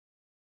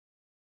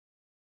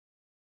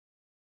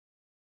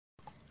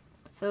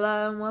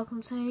Hello and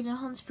welcome to the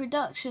Hans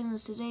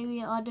Productions. Today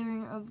we are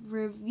doing a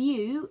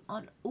review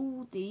on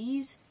all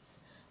these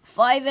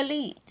 5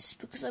 elites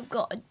because I've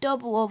got a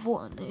double of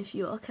one if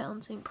you are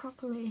counting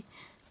properly.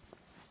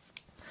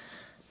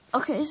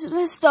 Okay, so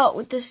let's start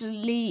with this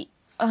elite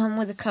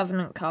with a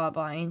Covenant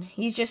Carbine.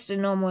 He's just a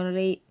normal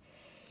elite.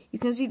 You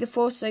can see the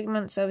 4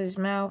 segments of his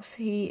mouth.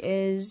 He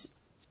is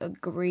a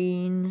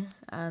green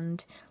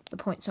and the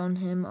points on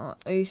him are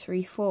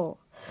 034.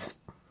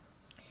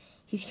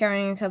 He's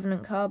carrying a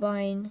Covenant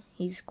Carbine,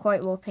 he's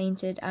quite well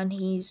painted, and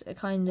he's a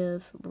kind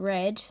of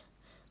red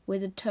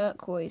with a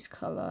turquoise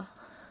colour.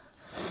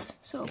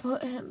 So I'll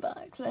put him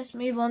back. Let's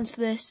move on to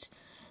this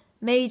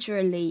Major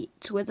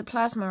Elite with a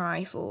plasma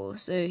rifle.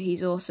 So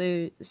he's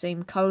also the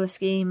same colour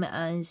scheme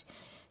as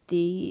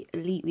the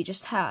Elite we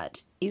just had.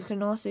 You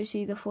can also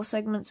see the 4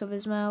 segments of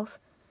his mouth.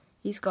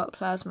 He's got a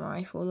plasma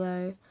rifle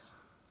though.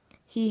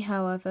 He,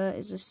 however,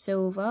 is a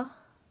silver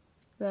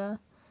there.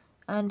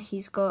 And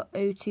he's got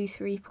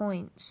 023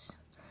 points.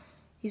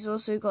 He's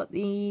also got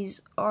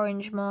these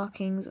orange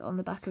markings on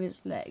the back of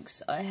his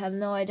legs. I have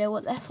no idea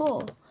what they're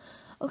for.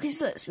 Okay,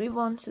 so let's move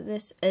on to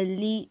this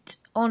Elite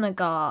Honor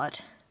Guard.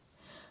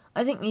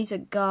 I think these are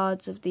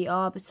guards of the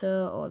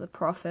Arbiter or the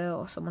Prophet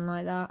or someone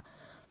like that.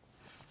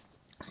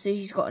 So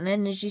he's got an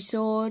energy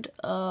sword.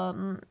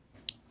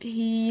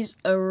 He's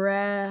a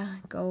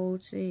rare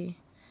gold,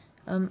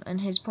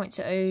 and his points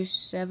are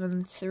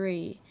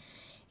 073.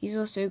 He's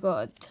also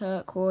got a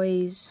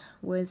turquoise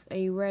with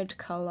a red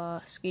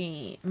colour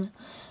scheme.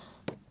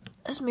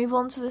 Let's move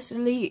on to this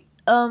Elite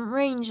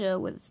Ranger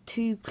with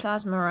 2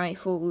 plasma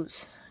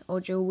rifles,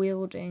 or dual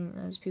wielding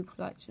as people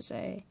like to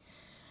say.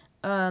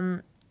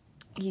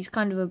 He's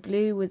kind of a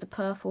blue with a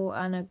purple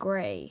and a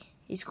grey.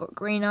 He's got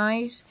green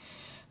eyes,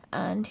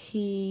 and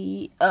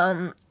he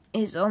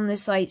is on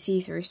this light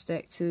see-through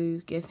stick to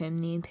give him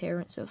the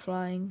appearance of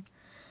flying.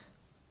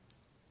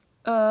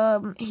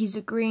 He's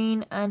a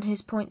green and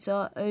his points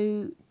are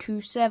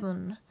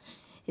 027.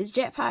 His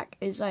jetpack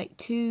is like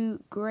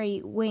 2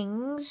 great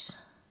wings,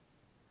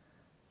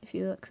 if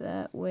you look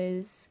there,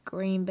 with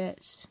green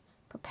bits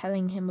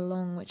propelling him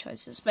along, which I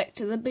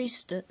suspect are the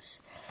boosters.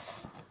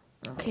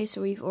 Okay,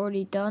 so we've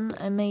already done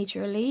a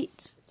Major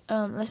Elite.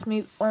 Let's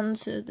move on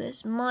to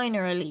this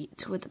Minor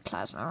Elite with the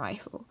plasma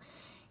rifle.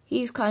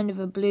 He's kind of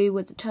a blue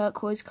with the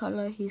turquoise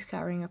colour. He's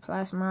carrying a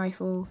plasma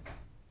rifle.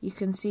 You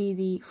can see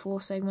the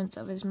 4 segments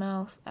of his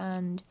mouth,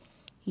 and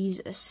he's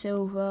a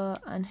silver,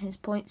 and his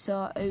points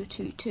are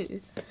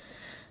 022.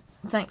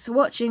 Thanks for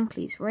watching.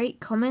 Please rate,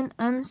 comment,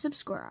 and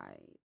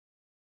subscribe.